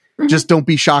anything. Mm-hmm. Just don't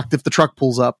be shocked if the truck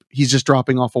pulls up. He's just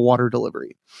dropping off a water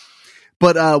delivery.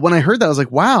 But when I heard that, I was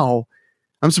like, wow,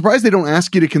 I'm surprised they don't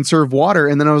ask you to conserve water.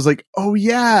 And then I was like, oh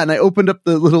yeah. And I opened up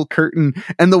the little curtain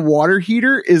and the water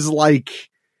heater is like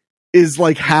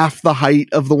half the height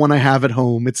of the one I have at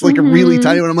home. It's like a really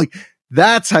tiny one. I'm like,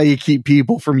 that's how you keep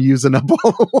people from using up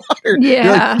all the water.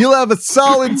 Yeah. You'll have a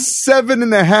solid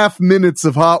 7.5 minutes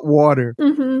of hot water.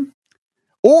 Mm-hmm.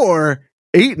 Or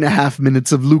 8.5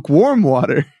 minutes of lukewarm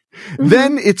water. Mm-hmm.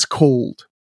 Then it's cold.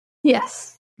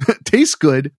 Yes. Tastes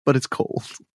good, but it's cold.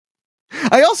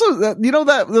 I also,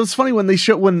 that was funny when they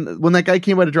when that guy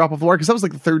came by to drop off water, because that was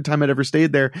like the third time I'd ever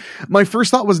stayed there. My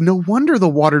first thought was, no wonder the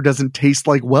water doesn't taste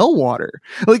like well water.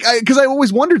 Like, because I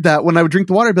always wondered that when I would drink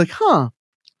the water, I'd be like,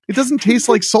 it doesn't taste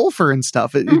like sulfur and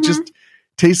stuff. It just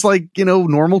tastes like,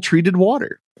 normal treated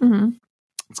water. Mm-hmm.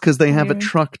 It's because they have it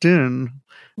trucked in.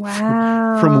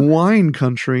 Wow. From wine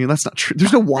country. That's not true.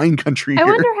 There's no wine country here. I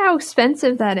wonder how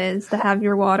expensive that is to have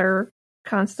your water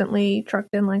constantly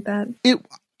trucked in like that.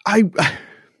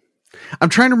 I'm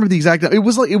trying to remember the exact. It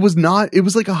was like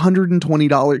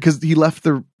 $120 because he left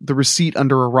the receipt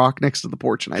under a rock next to the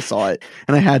porch, and I saw it,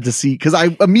 and I had to see because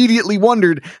I immediately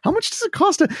wondered how much does it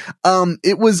cost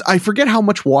it was, I forget how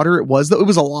much water it was, though. It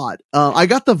was a lot. I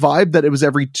got the vibe that it was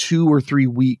every 2 or 3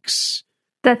 weeks.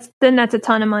 That's a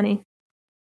ton of money.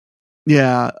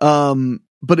 Yeah.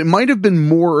 But it might have been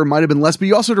more or might have been less. But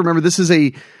you also have to remember this is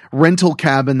a rental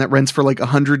cabin that rents for like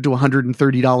 $100 to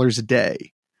 $130 a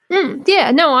day.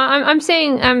 Yeah, no, I'm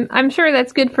saying I'm sure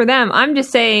that's good for them. I'm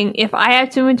just saying if I have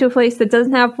to move into a place that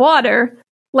doesn't have water,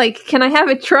 Like, can I have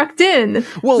it trucked in?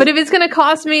 Well, but if it's going to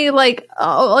cost me like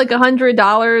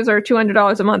 $100 or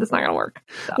 $200 a month, it's not going to work.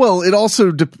 So. Well, it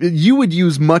also you would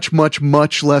use much, much,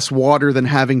 much less water than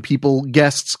having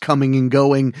guests coming and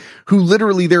going, who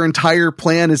literally their entire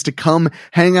plan is to come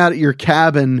hang out at your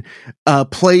cabin,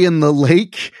 play in the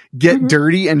lake, get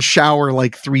dirty, and shower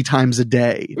like 3 times a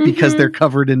day because they're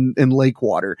covered in lake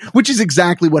water, which is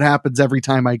exactly what happens every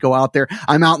time I go out there.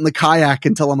 I'm out in the kayak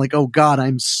until I'm like, oh God,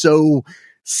 I'm so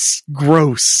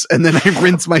gross, and then I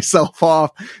rinse myself off.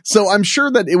 So I'm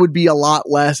sure that it would be a lot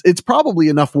less. It's probably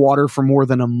enough water for more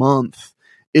than a month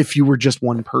if you were just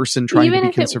one person trying to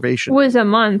be conservation. Even if it was a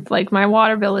month, like my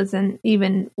water bill isn't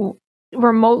even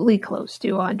remotely close to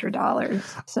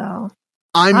 $100. So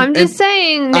I'm just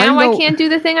saying now I can't do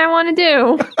the thing I want to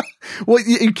do. Well,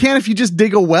 you can if you just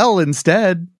dig a well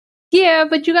instead. Yeah,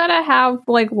 but you gotta have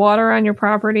like water on your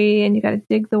property, and you gotta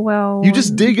dig the well. You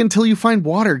just dig until you find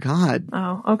water. God.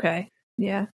 Oh, okay.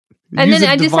 Yeah. And then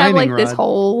I just have like this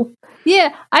whole.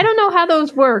 Yeah, I don't know how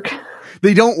those work.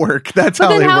 They don't work. That's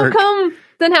how they work.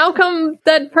 Then how come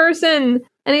that person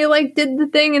and he like did the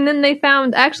thing, and then they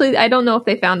found? Actually, I don't know if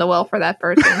they found a well for that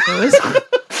person.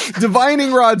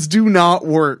 Divining rods do not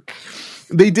work.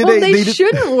 They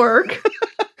shouldn't work.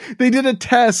 They did a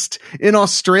test in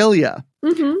Australia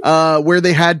where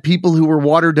they had people who were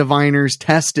water diviners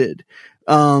tested.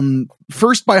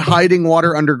 First by hiding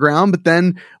water underground, but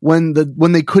then when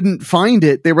they couldn't find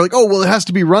it, they were like, oh, well, it has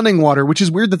to be running water, which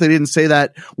is weird that they didn't say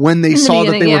that when they saw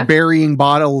that they were burying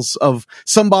bottles of,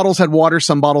 some bottles had water,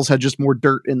 some bottles had just more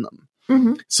dirt in them.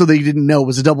 So they didn't know. It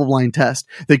was a double-blind test.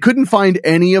 They couldn't find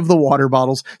any of the water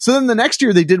bottles. So then the next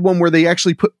year they did one where they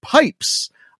actually put pipes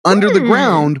under the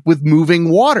ground with moving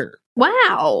water.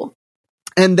 Wow.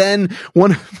 And then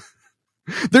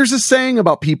there's a saying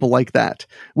about people like that,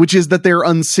 which is that they're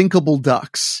unsinkable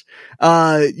ducks.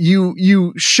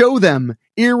 You show them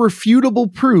irrefutable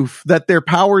proof that their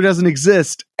power doesn't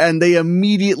exist, and they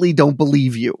immediately don't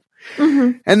believe you.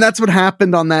 And that's what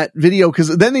happened on that video,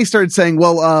 because then they started saying,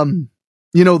 well,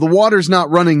 the water's not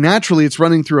running naturally. It's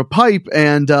running through a pipe,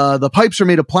 and the pipes are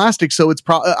made of plastic. So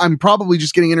I'm probably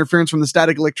just getting interference from the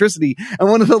static electricity. And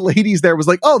one of the ladies there was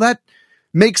like, oh, that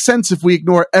makes sense if we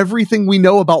ignore everything we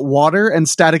know about water and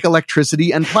static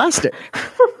electricity and plastic.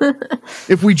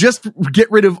 If we just get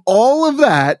rid of all of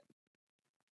that,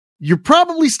 you're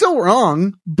probably still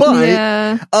wrong.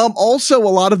 But also a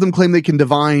lot of them claim they can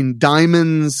divine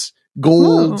diamonds,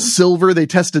 gold, silver. They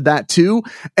tested that too,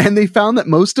 and they found that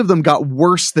most of them got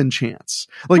worse than chance.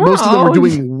 Like most of them were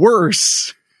doing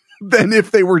worse than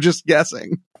if they were just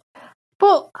guessing.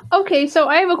 Well, okay, so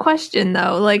I have a question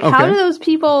though. Like, how do those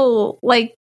people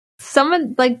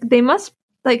they must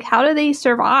how do they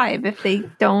survive if they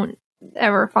don't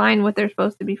ever find what they're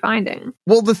supposed to be finding?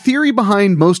 Well, the theory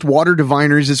behind most water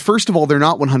diviners is, first of all, they're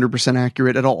not 100%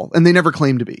 accurate at all, and they never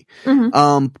claim to be.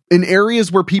 In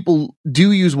areas where people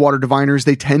do use water diviners,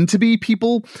 they tend to be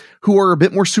people who are a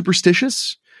bit more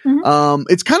superstitious.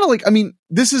 It's kind of like,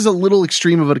 this is a little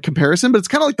extreme of a comparison, but it's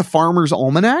kind of like the Farmer's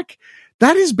Almanac.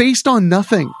 That is based on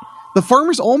nothing. The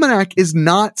Farmer's Almanac is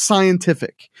not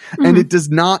scientific, and it is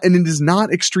not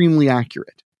extremely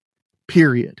accurate.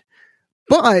 Period.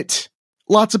 But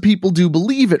lots of people do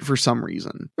believe it for some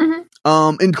reason,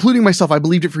 including myself. I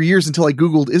believed it for years until I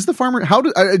Googled,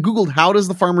 I Googled, how does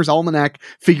the Farmer's Almanac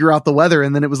figure out the weather?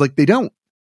 And then it was like, they don't.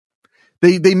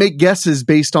 They make guesses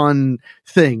based on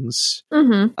things.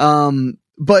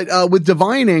 But with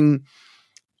divining,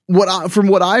 from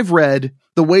what I've read,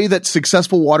 the way that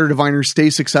successful water diviners stay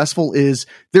successful is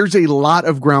there's a lot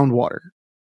of groundwater.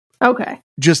 Okay.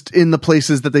 Just in the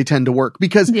places that they tend to work.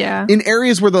 Because in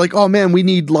areas where they're like, oh man, we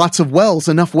need lots of wells,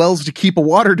 enough wells to keep a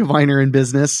water diviner in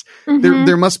business,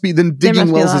 there must be, then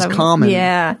digging wells is common.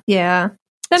 Yeah. That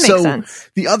makes sense.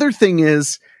 The other thing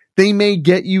is, they may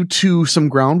get you to some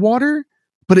groundwater,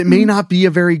 but it may not be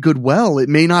a very good well. It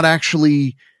may not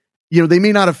actually, they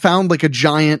may not have found like a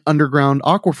giant underground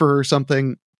aquifer or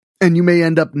something, and you may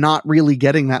end up not really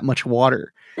getting that much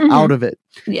water out of it.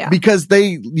 Yeah. Because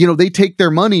they take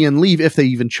their money and leave, if they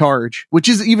even charge, which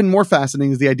is even more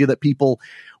fascinating, is the idea that people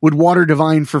would water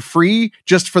divine for free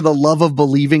just for the love of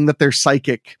believing that they're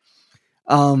psychic.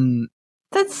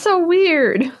 That's so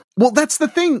weird. Well, that's the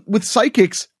thing with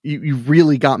psychics. You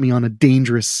really got me on a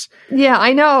dangerous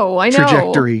I know.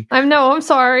 Trajectory. I'm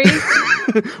sorry.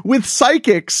 With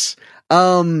psychics,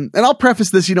 and I'll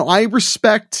preface this, I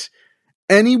respect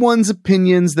anyone's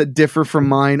opinions that differ from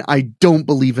mine. I don't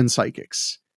believe in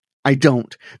psychics. I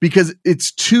don't, because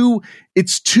it's too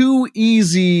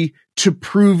easy to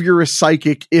prove you're a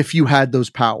psychic if you had those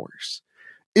powers.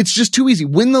 It's just too easy.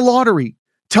 Win the lottery.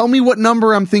 Tell me what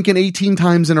number I'm thinking 18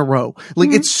 times in a row.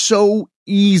 Like, it's so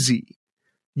easy,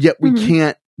 yet we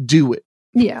can't do it.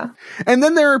 Yeah. And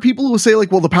then there are people who will say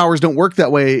like, well, the powers don't work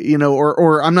that way, you know,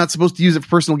 or I'm not supposed to use it for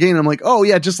personal gain. And I'm like, oh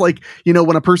yeah, just like, you know,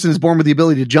 when a person is born with the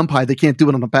ability to jump high, they can't do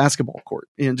it on a basketball court.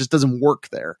 It just doesn't work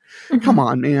there. Come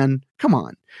on, man. Come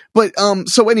on. But,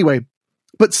 so anyway,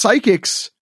 but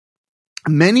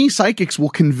many psychics will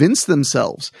convince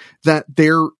themselves that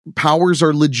their powers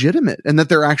are legitimate and that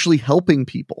they're actually helping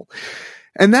people.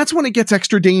 And that's when it gets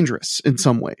extra dangerous in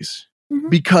some ways,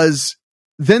 because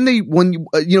then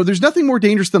there's nothing more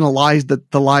dangerous than a lie that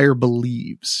the liar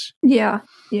believes. Yeah.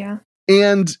 Yeah.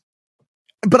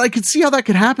 But I could see how that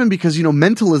could happen because, you know,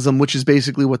 mentalism, which is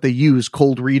basically what they use,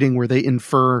 cold reading, where they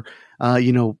infer,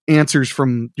 answers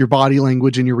from your body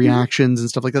language and your reactions and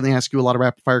stuff like that. They ask you a lot of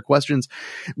rapid fire questions.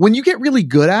 When you get really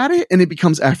good at it and it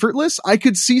becomes effortless, I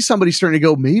could see somebody starting to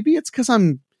go, maybe it's because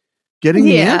I'm getting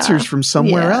the answers from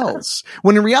somewhere else.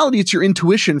 When in reality, it's your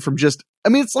intuition from just, I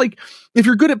mean, it's like if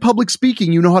you're good at public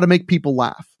speaking, you know how to make people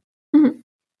laugh.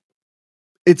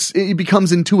 It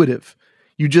becomes intuitive.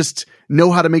 You just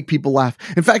know how to make people laugh.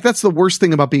 In fact, that's the worst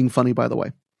thing about being funny, by the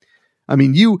way. I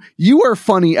mean, you are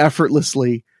funny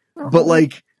effortlessly, but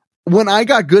like when I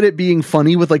got good at being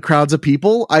funny with like crowds of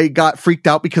people, I got freaked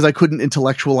out because I couldn't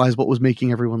intellectualize what was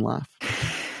making everyone laugh.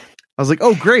 I was like,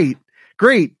 oh, great.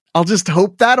 I'll just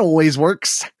hope that always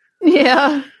works.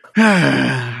 Yeah.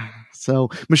 So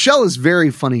Michelle is very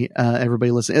funny.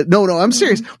 Everybody listen. No, I'm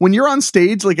serious. When you're on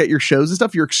stage, like at your shows and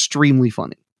stuff, you're extremely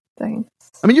funny. Thanks.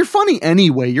 I mean, you're funny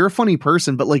anyway. You're a funny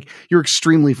person, but like you're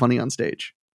extremely funny on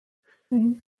stage.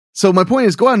 So my point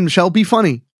is, go on, Michelle, be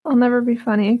funny. I'll never be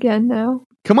funny again now.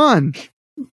 Come on.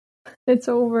 It's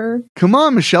over. Come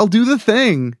on, Michelle, do the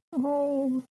thing.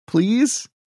 Oh. Please?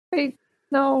 Wait,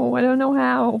 no, I don't know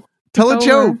how. Tell a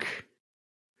joke.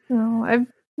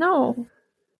 No.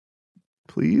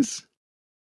 Please?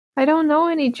 I don't know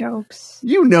any jokes.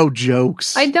 You know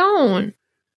jokes. I don't.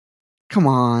 Come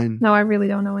on. No, I really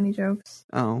don't know any jokes.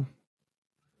 Oh.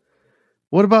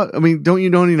 What about, I mean, don't you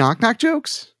know any knock-knock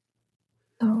jokes?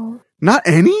 No. Not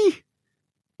any?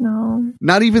 No.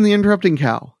 Not even the interrupting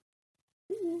cow?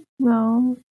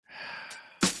 No.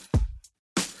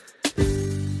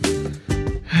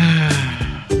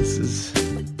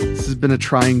 This has been a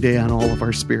trying day on all of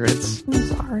our spirits. I'm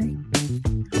sorry.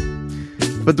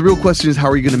 But the real question is, how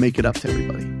are you going to make it up to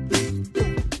everybody?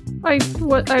 I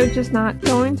was just not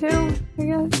going to, I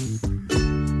guess.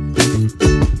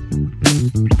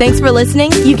 Thanks for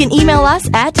listening. You can email us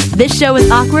at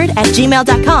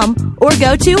thisshowIsAwkward@gmail.com or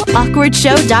go to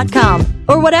awkwardshow.com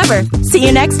or whatever. See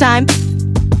you next time.